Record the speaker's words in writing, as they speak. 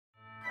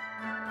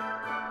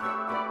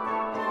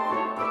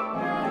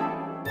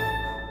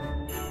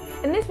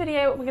In this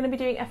video, we're going to be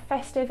doing a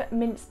festive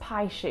mince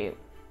pie shoot.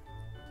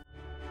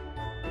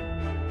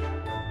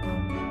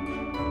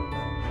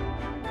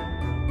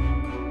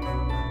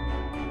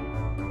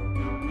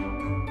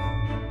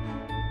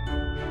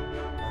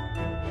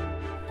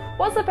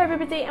 What's up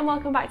everybody and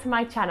welcome back to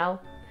my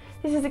channel.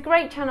 This is a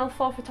great channel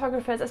for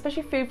photographers,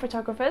 especially food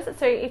photographers,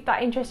 so if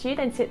that interests you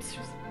then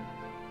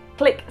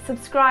click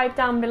subscribe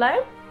down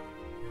below.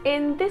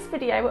 In this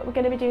video we're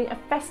going to be doing a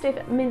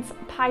festive mince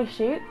pie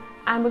shoot,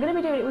 and we're going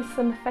to be doing it with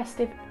some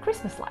festive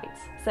Christmas lights.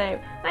 So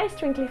nice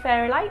twinkly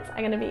fairy lights are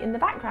going to be in the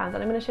background,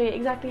 and I'm going to show you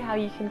exactly how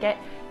you can get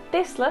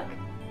this look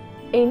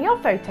in your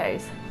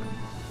photos.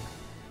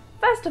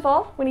 First of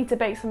all, we need to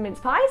bake some mince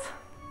pies.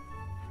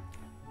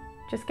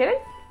 Just kidding,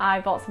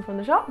 I bought some from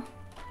the shop.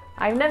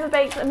 I've never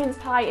baked a mince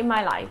pie in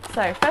my life.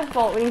 So first of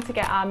all, we need to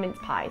get our mince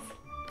pies.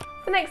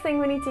 The next thing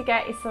we need to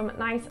get is some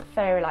nice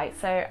fairy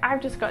lights. So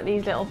I've just got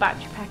these little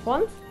battery pack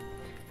ones.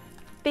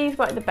 These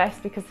work the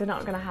best because they're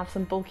not going to have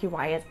some bulky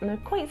wires, and they're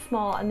quite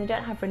small and they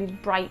don't have really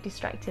bright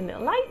distracting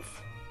little lights.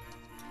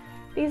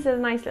 These are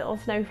the nice little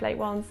snowflake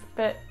ones,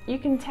 but you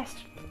can test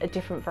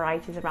different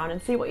varieties around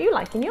and see what you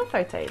like in your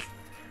photos.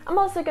 I'm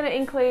also going to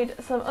include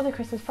some other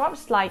Christmas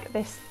props like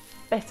this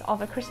bit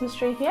of a Christmas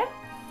tree here.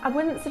 I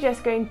wouldn't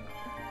suggest going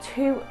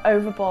too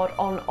overboard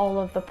on all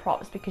of the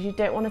props because you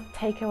don't want to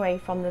take away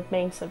from the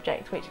main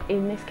subject, which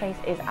in this case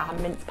is our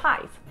mince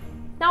pies.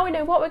 Now we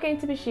know what we're going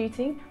to be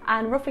shooting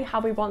and roughly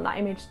how we want that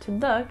image to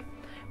look,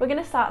 we're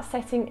going to start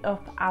setting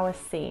up our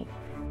scene.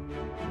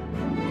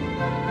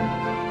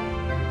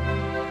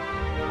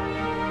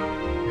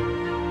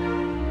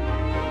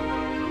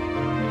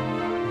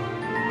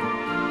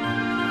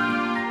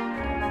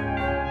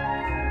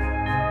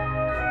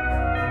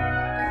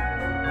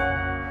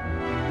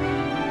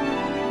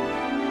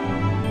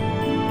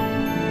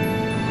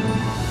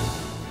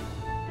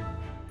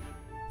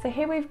 So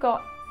here we've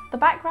got the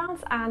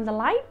backgrounds and the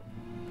light.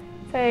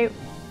 So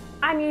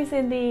I'm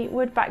using the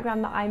wood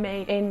background that I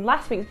made in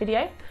last week's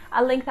video.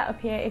 I'll link that up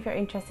here if you're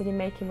interested in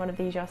making one of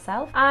these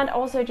yourself. And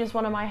also just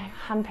one of my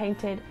hand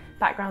painted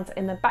backgrounds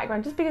in the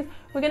background, just because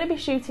we're going to be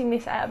shooting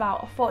this at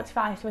about a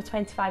 45 to a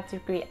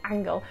 25-degree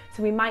angle.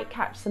 So we might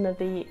catch some of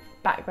the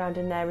background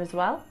in there as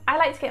well. I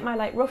like to get my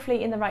light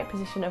roughly in the right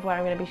position of where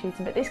I'm going to be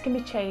shooting, but this can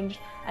be changed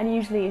and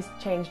usually is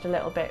changed a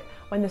little bit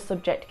when the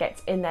subject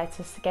gets in there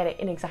to get it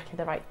in exactly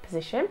the right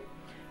position.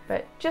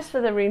 But just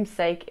for the room's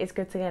sake, it's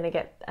good to kind of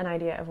get an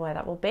idea of where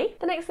that will be.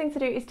 The next thing to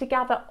do is to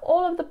gather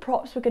all of the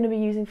props we're going to be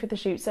using for the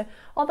shoot. So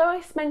although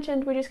I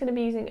mentioned we're just going to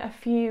be using a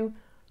few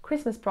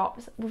Christmas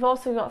props, we've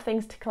also got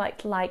things to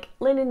collect like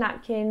linen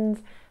napkins,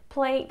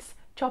 plates,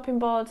 chopping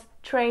boards,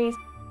 trays.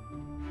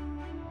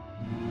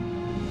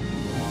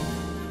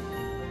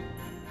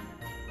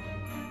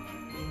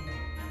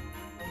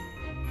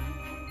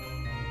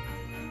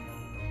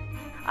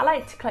 I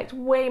like to collect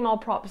way more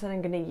props than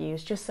I'm going to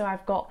use, just so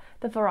I've got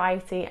the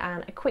variety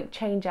and a quick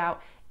change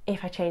out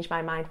if I change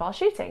my mind while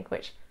shooting,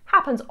 which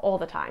happens all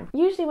the time.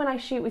 Usually when I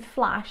shoot with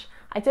flash,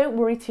 I don't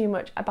worry too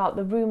much about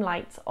the room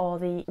lights or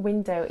the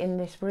window in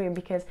this room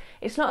because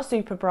it's not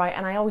super bright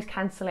and I always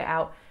cancel it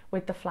out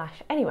with the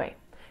flash anyway.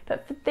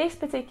 But for this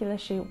particular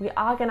shoot, we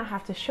are going to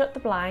have to shut the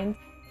blinds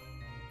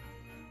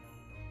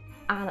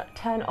and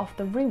turn off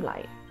the room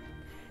light.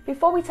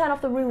 Before we turn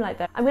off the room light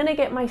though, I'm going to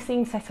get my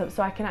scene set up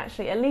so I can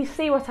actually at least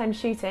see what I'm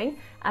shooting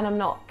and I'm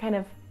not kind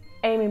of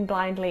aiming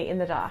blindly in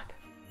the dark.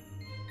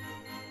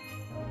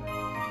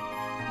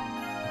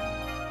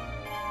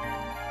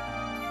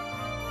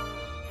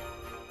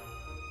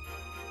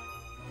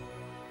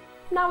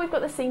 Now we've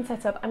got the scene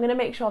set up, I'm going to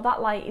make sure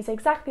that light is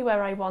exactly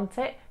where I want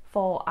it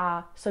for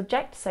our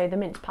subject, so the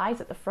mince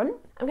pies at the front.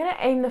 I'm going to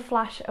aim the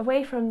flash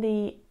away from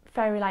the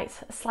fairy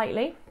lights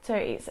slightly, so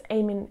it's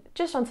aiming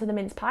just onto the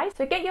mince pie.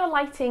 So get your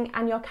lighting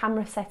and your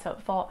camera set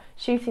up for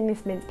shooting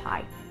this mince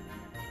pie.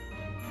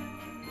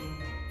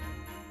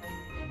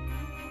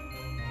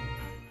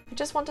 I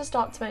just want to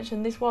stop to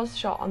mention this was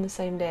shot on the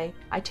same day.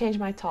 I changed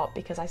my top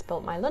because I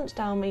spilt my lunch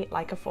down me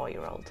like a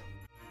 4-year-old.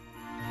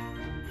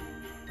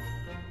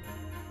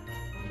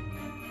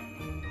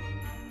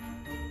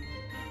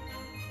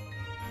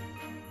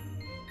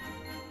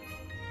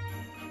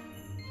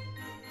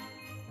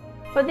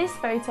 For this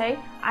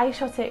photo, I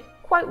shot it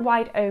quite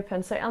wide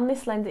open, so on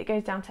this lens it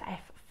goes down to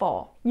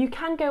f4. You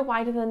can go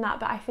wider than that,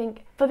 but I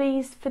think for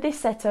this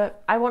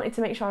setup, I wanted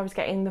to make sure I was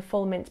getting the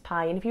full mince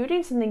pie, and if you were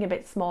doing something a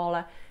bit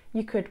smaller,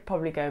 you could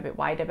probably go a bit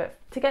wider, but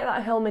to get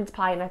that whole mince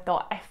pie, and I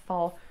thought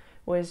f4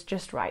 was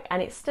just right,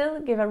 and it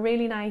still give a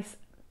really nice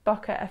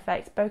bokeh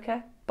effect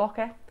to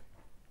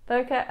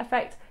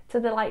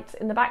the lights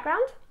in the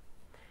background,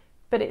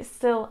 but it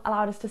still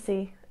allowed us to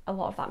see a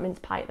lot of that mince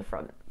pie at the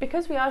front.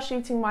 Because we are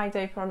shooting wide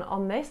open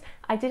on this,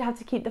 I did have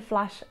to keep the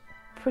flash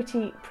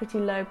pretty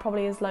low,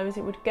 probably as low as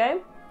it would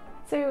go.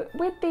 So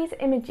with these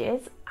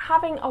images,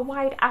 having a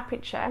wide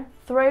aperture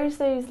throws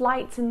those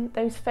lights and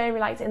those fairy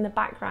lights in the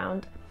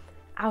background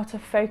out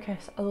of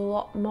focus a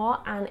lot more,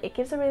 and it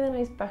gives a really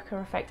nice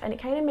bokeh effect, and it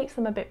kind of makes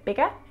them a bit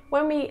bigger.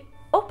 When we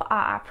up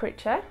our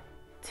aperture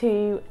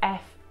to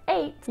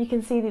 8, you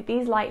can see that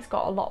these lights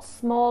got a lot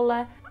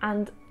smaller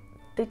and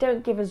they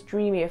don't give us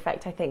dreamy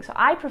effect, I think. So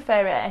I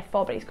prefer it at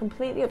f4, but it's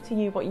completely up to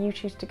you what you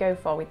choose to go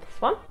for with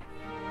this one.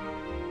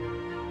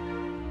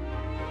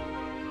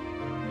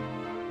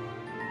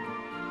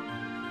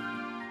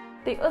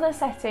 The other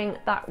setting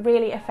that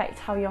really affects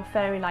how your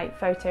fairy light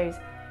photos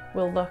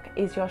will look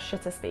is your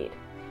shutter speed.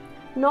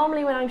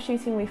 Normally when I'm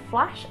shooting with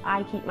flash,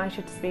 I keep my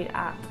shutter speed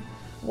at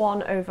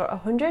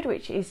 1/100,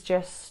 which is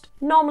just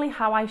normally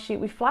how I shoot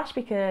with flash,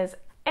 because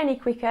any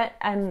quicker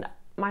and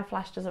my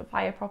flash doesn't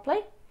fire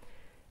properly.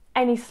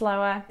 Any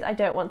slower, I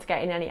don't want to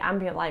get in any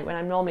ambient light when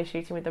I'm normally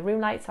shooting with the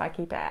room light, so I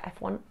keep it at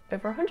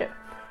f1/100.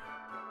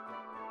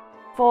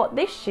 For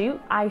this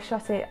shoot, I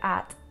shot it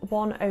at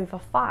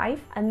 1/5,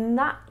 and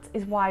that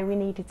is why we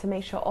needed to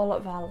make sure all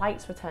of our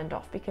lights were turned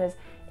off, because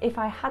if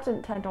I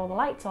hadn't turned all the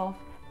lights off,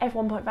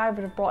 f1.5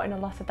 would have brought in a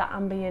lot of that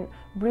ambient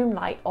room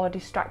light or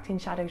distracting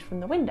shadows from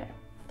the window.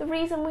 The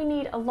reason we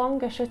need a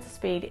longer shutter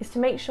speed is to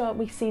make sure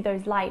we see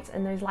those lights,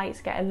 and those lights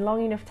get a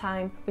long enough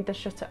time with the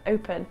shutter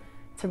open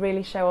to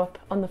really show up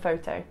on the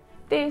photo.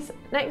 This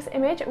next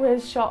image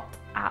was shot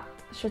at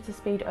shutter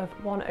speed of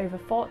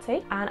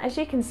 1/40, and as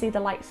you can see the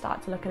lights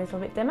start to look a little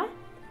bit dimmer.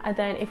 And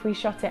then if we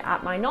shot it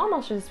at my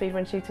normal shutter speed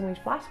when shooting with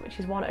flash, which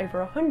is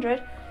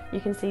 1/100,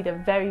 you can see they're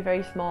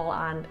very small,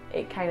 and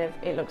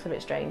it looks a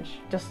bit strange.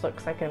 Just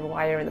looks like a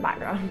wire in the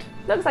background.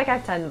 Looks like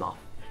I've turned them off.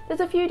 There's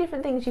a few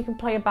different things you can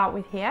play about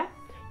with here.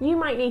 You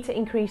might need to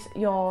increase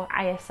your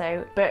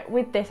ISO, but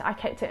with this I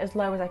kept it as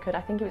low as I could.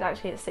 I think it was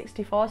actually at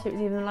 64, so it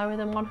was even lower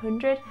than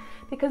 100,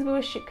 because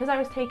I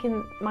was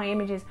taking my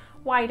images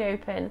wide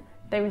open.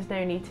 There was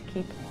no need to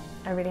keep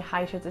a really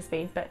high shutter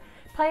speed, but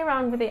play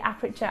around with the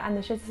aperture and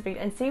the shutter speed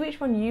and see which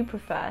one you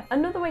prefer.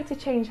 Another way to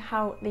change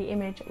how the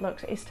image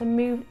looks is to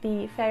move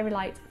the fairy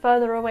light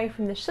further away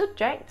from the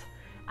subject,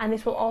 and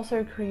this will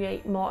also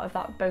create more of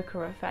that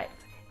bokeh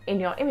effect in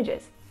your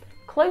images.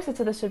 Closer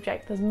to the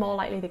subject, there's more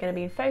likely they're going to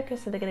be in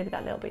focus, so they're going to be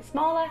that little bit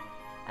smaller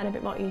and a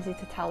bit more easy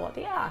to tell what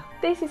they are.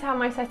 This is how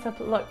my setup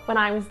looked when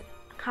I was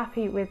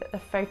happy with the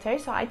photo.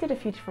 So I did a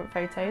few different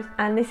photos,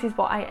 and this is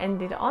what I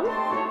ended on.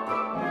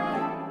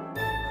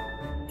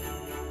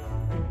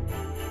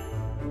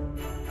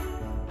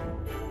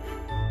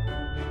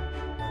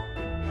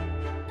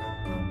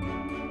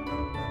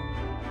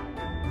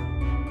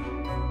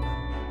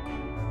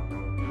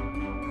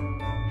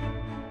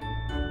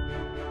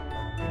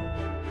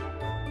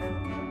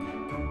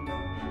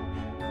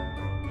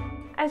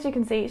 As you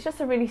can see, it's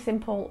just a really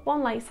simple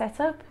one light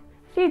setup,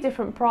 a few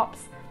different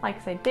props. Like I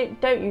said,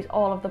 don't use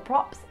all of the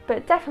props,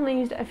 but definitely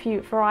used a few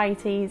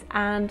varieties,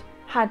 and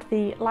had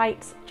the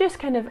lights just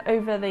kind of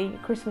over the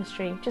Christmas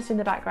tree, just in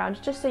the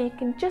background, just so you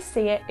can just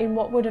see it in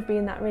what would have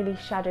been that really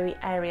shadowy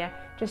area,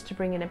 just to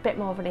bring in a bit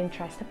more of an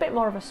interest, a bit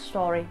more of a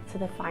story to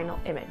the final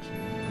image.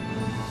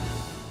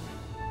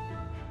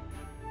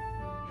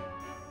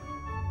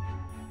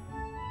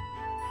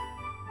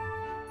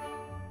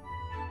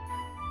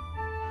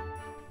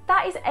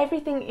 That is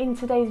everything in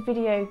today's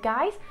video,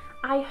 guys.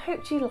 I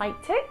hope you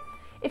liked it.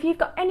 If you've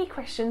got any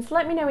questions,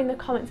 let me know in the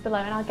comments below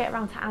and I'll get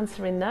around to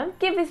answering them.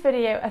 Give this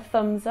video a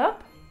thumbs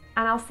up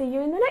and I'll see you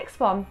in the next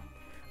one.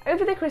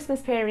 Over the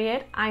Christmas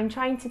period, I'm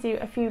trying to do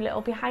a few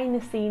little behind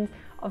the scenes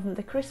of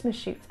the Christmas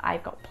shoots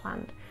I've got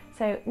planned.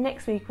 So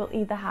next week we'll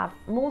either have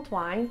mulled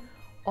wine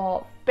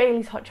or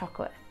Bailey's hot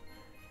chocolate.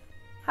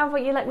 How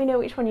about you let me know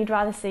which one you'd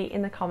rather see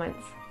in the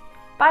comments.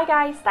 Bye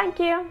guys, thank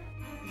you.